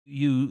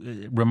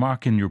you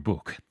remark in your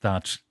book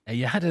that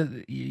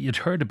you'd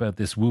heard about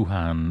this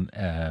Wuhan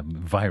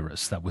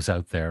virus that was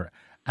out there,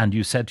 and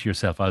you said to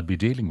yourself, "I'll be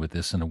dealing with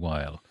this in a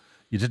while."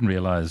 You didn't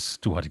realise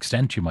to what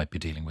extent you might be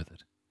dealing with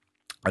it.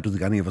 I don't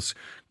think any of us,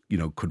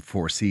 could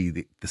foresee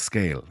the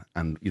scale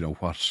and,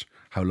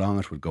 how long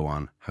it would go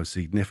on, how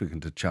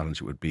significant a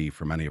challenge it would be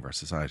for many of our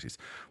societies.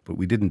 But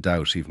we didn't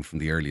doubt, even from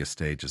the earliest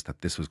stages,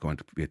 that this was going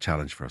to be a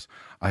challenge for us.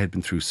 I had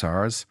been through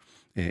SARS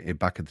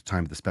back at the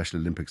time of the Special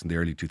Olympics in the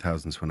early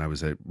 2000s, when I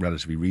was a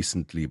relatively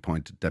recently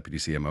appointed Deputy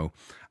CMO,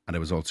 and I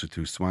was also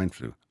through swine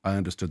flu. I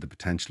understood the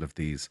potential of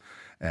these,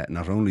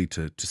 not only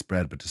to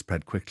spread, but to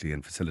spread quickly,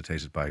 and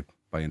facilitated by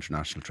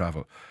international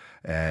travel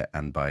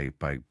and by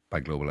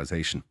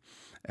globalisation.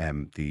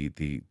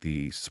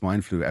 The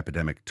swine flu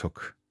epidemic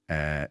took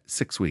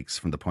 6 weeks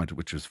from the point at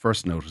which it was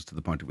first noticed to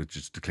the point at which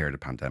it's declared a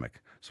pandemic.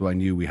 So I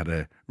knew we had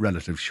a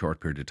relative short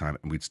period of time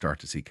and we'd start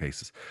to see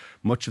cases.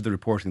 Much of the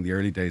reporting in the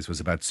early days was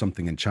about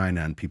something in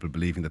China and people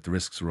believing that the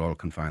risks were all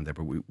confined there,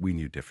 but we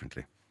knew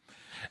differently.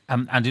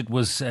 And it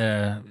was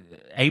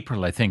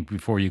April, I think,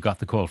 before you got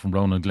the call from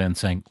Ronan Glynn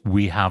saying,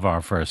 "We have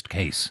our first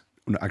case."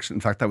 No, actually,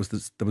 in fact, that was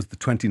the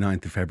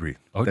 29th of February.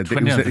 Oh,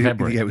 29th of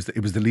February. Yeah,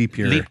 it was the leap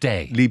year. Leap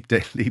day. Leap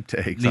day,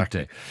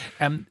 exactly.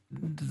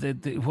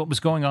 Leap day. What was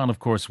going on, of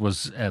course,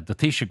 was the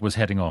Taoiseach was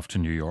heading off to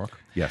New York.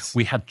 Yes.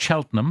 We had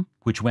Cheltenham,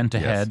 which went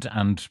ahead, Yes.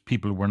 and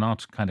people were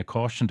not kind of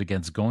cautioned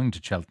against going to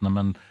Cheltenham,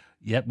 and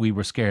yet we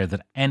were scared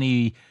that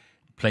any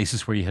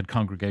places where you had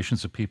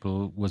congregations of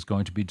people was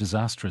going to be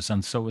disastrous,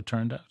 and so it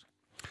turned out.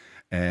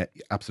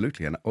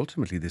 Absolutely. And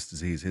ultimately, this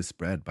disease is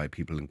spread by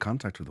people in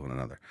contact with one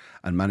another.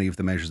 And many of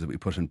the measures that we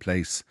put in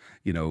place,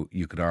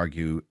 you could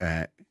argue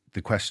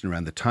the question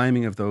around the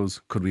timing of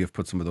those, could we have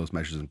put some of those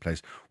measures in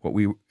place? What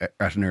we,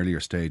 at an earlier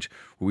stage,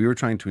 what we were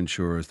trying to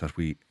ensure is that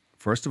we,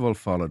 first of all,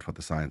 followed what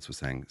the science was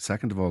saying.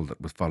 Second of all,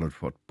 that was followed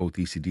what both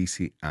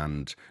ECDC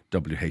and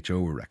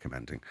WHO were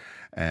recommending.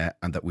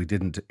 And that we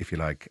didn't, if you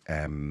like,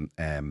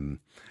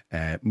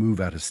 move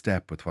out of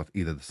step with what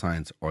either the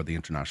science or the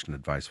international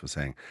advice was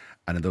saying.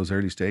 And in those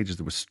early stages,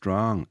 there was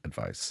strong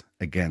advice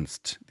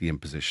against the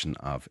imposition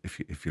of,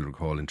 if you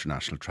recall,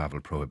 international travel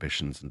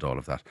prohibitions and all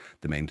of that,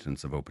 the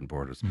maintenance of open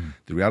borders.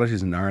 The reality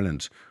is in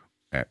Ireland,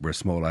 we're a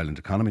small island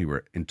economy.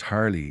 We're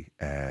entirely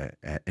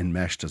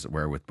enmeshed, as it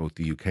were, with both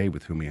the UK,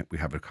 with whom we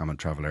have a common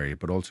travel area,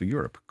 but also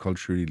Europe,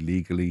 culturally,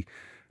 legally,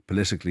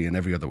 politically, and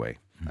every other way,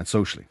 and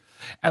socially.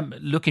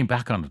 Looking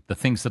back on it, the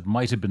things that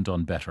might have been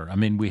done better. I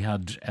mean, we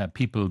had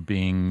people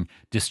being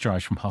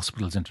discharged from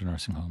hospitals into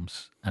nursing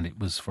homes, and it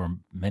was for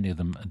many of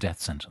them a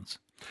death sentence.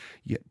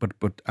 Yeah,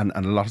 but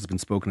a lot has been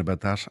spoken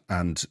about that,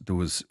 and there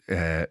was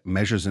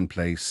measures in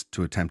place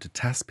to attempt to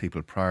test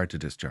people prior to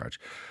discharge.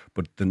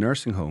 But the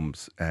nursing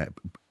homes,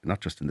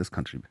 not just in this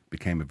country,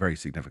 became a very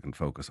significant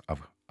focus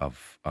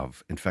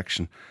of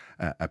infection,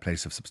 a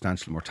place of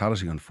substantial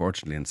mortality,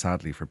 unfortunately and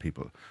sadly, for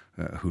people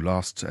who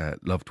lost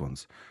loved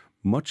ones.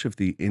 Much of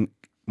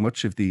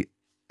the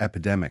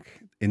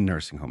epidemic in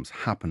nursing homes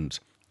happened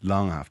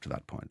long after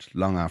that point,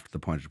 long after the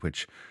point at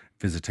which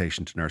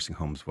visitation to nursing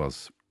homes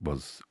was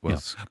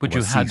But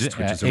you had ceased,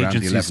 which is around the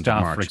agency 11th of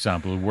staff, March. for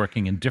example,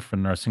 working in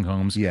different nursing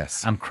homes,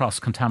 Yes. and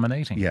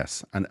cross-contaminating.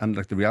 Yes, and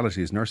like the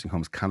reality is nursing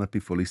homes cannot be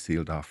fully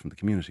sealed off from the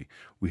community.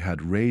 We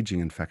had raging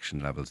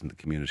infection levels in the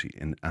community,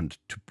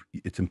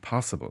 it's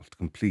impossible to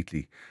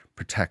completely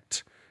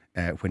protect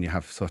when you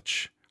have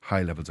such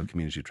high levels of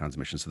community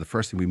transmission. So the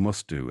first thing we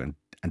must do and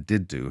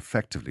did do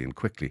effectively and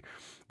quickly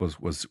was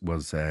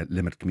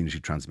limit community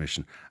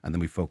transmission, and then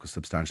we focused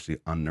substantially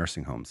on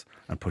nursing homes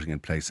and putting in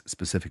place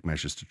specific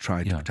measures to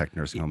try to protect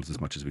nursing homes as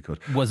much as we could.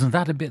 Wasn't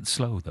that a bit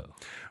slow, though?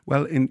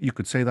 Well, you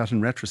could say that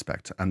in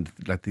retrospect, and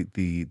like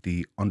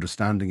the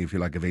understanding, if you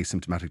like, of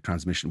asymptomatic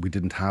transmission we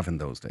didn't have in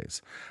those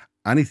days.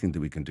 Anything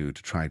that we can do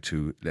to try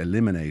to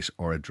eliminate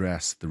or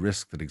address the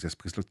risk that exists,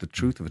 because look, the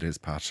truth of it is,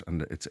 Pat,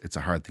 and it's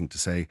a hard thing to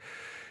say,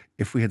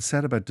 if we had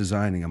set about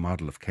designing a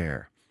model of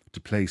care to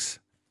place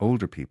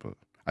older people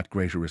at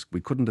greater risk,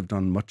 we couldn't have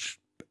done much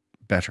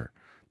better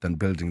than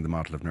building the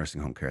model of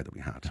nursing home care that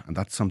we had. And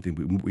that's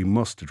something we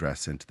must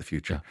address into the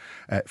future.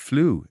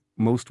 Flu,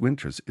 most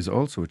winters, is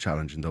also a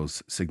challenge in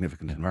those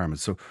significant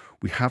environments. So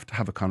we have to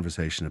have a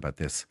conversation about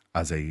this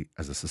as a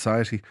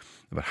society,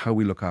 about how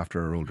we look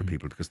after our older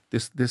people, because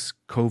this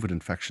COVID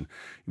infection,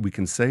 we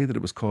can say that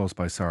it was caused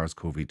by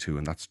SARS-CoV-2,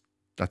 and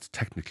that's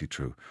technically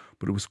true,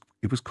 but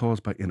it was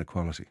caused by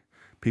inequality.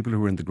 People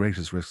who were in the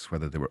greatest risks,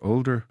 whether they were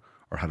older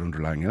or had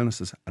underlying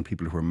illnesses, and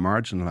people who were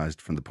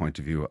marginalised from the point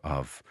of view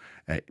of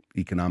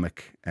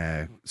economic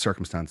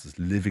circumstances,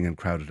 living in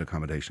crowded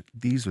accommodation.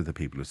 These are the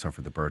people who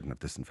suffer the burden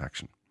of this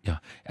infection. Yeah.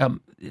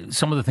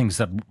 Some of the things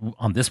that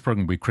on this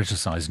programme we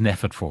criticise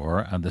NEFIT for,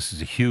 and this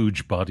is a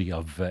huge body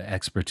of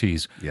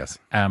expertise. Yes.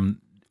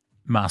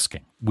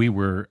 Masking. We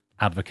were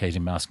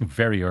advocating masking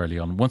very early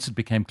on, once it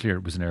became clear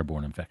it was an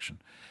airborne infection.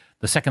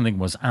 The second thing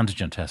was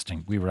antigen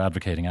testing. We were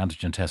advocating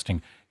antigen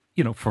testing,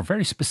 for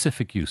very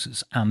specific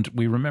uses. And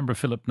we remember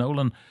Philip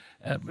Nolan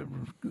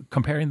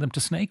comparing them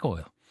to snake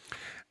oil.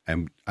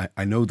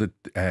 I know that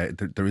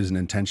there is an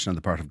intention on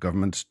the part of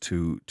government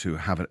to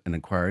have an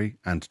inquiry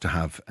and to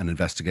have an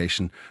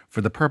investigation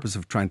for the purpose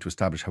of trying to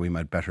establish how we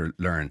might better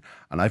learn.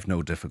 And I've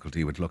no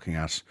difficulty with looking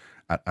at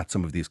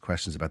some of these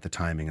questions about the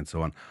timing and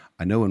so on.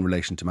 I know in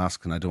relation to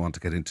masks, and I don't want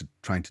to get into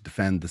trying to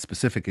defend the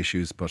specific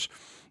issues, but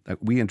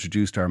we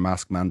introduced our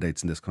mask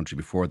mandates in this country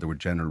before there were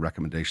general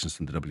recommendations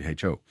from the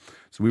WHO.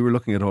 So we were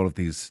looking at all of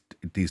these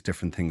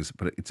different things,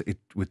 but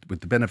with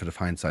the benefit of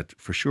hindsight,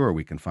 for sure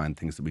we can find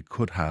things that we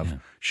could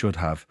have, should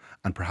have,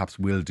 and perhaps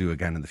will do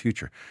again in the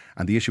future.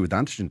 And the issue with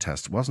antigen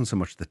tests wasn't so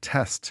much the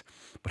test,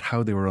 but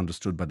how they were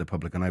understood by the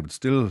public. And I would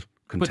still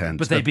contend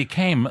but they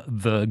became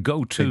the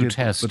go-to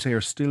test. But they are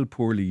still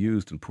poorly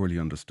used and poorly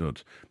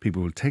understood.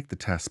 People will take the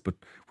test, but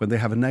when they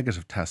have a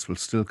negative test, will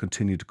still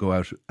continue to go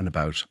out and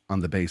about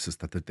on the basis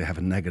that they have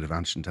a negative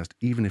antigen test,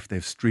 even if they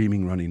have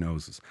streaming runny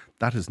noses.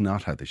 That is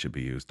not how they should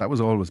be used. That was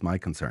always my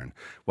concern.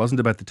 It wasn't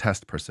about the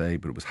test per se,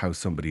 but it was how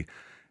somebody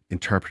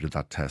interpreted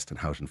that test and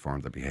how it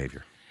informed their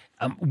behaviour.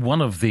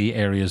 One of the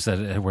areas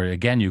that where,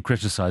 again, you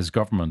criticised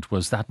government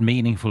was that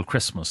meaningful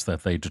Christmas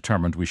that they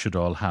determined we should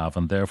all have,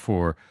 and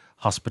therefore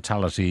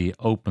hospitality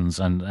opens.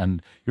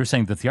 And you're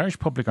saying that the Irish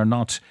public are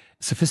not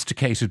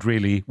sophisticated,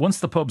 really. Once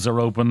the pubs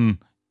are open,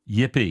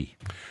 yippee.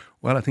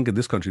 Well, I think in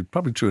this country,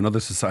 probably true in other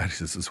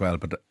societies as well,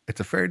 but it's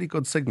a fairly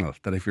good signal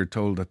that if you're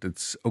told that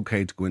it's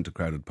okay to go into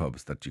crowded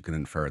pubs, that you can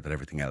infer that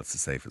everything else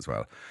is safe as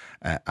well.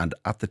 And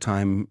at the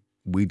time,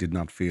 we did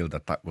not feel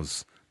that that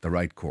was the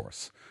right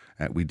course.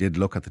 We did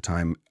look at the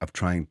time of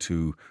trying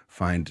to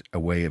find a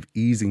way of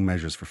easing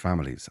measures for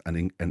families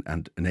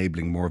and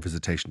enabling more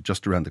visitation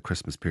just around the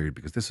Christmas period,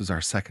 because this was our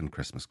second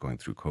Christmas going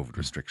through COVID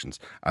restrictions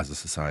as a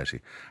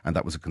society. And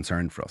that was a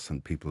concern for us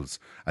and people's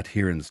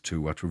adherence to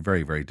what were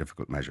very, very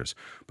difficult measures.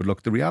 But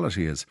look, the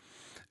reality is,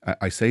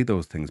 I say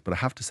those things, but I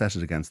have to set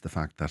it against the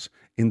fact that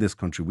in this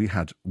country we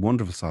had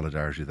wonderful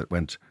solidarity that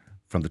went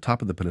from the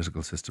top of the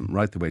political system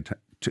right the way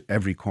to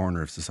every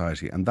corner of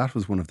society. And that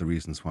was one of the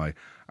reasons why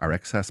our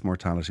excess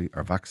mortality,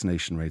 our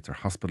vaccination rates, our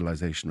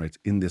hospitalisation rates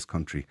in this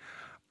country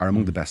are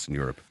among the best in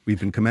Europe. We've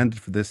been commended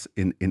for this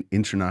in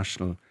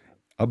international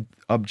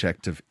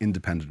objective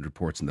independent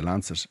reports in the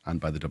Lancet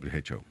and by the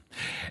WHO.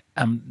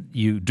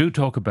 You do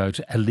talk about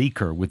a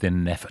leaker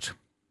within NEFIT.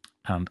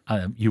 And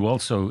you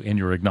also, in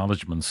your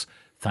acknowledgements,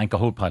 thank a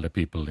whole pile of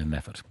people in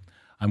NEFIT.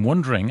 I'm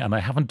wondering, and I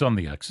haven't done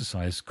the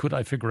exercise, could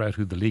I figure out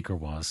who the leaker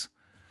was?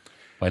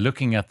 By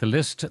looking at the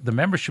list, the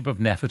membership of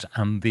NEFIT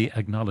and the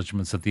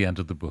acknowledgements at the end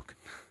of the book.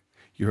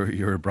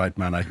 You're a bright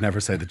man. I'd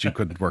never say that you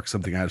couldn't work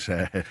something out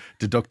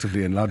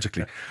deductively and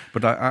logically.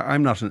 But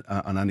I'm not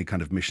on any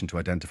kind of mission to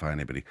identify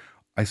anybody.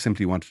 I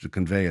simply wanted to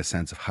convey a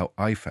sense of how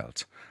I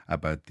felt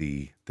about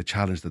the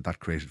challenge that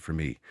created for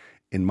me.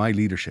 In my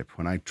leadership,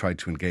 when I tried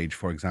to engage,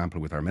 for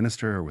example, with our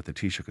minister or with the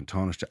Taoiseach and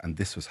Taoiseach, and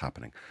this was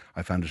happening,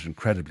 I found it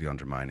incredibly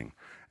undermining.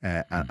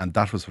 And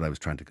that was what I was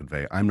trying to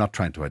convey. I'm not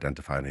trying to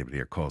identify anybody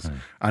or cause.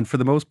 And for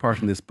the most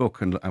part in this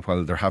book, and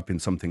while there have been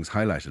some things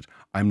highlighted,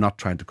 I'm not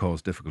trying to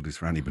cause difficulties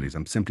for anybody.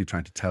 I'm simply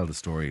trying to tell the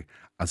story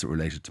as it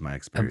related to my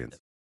experience.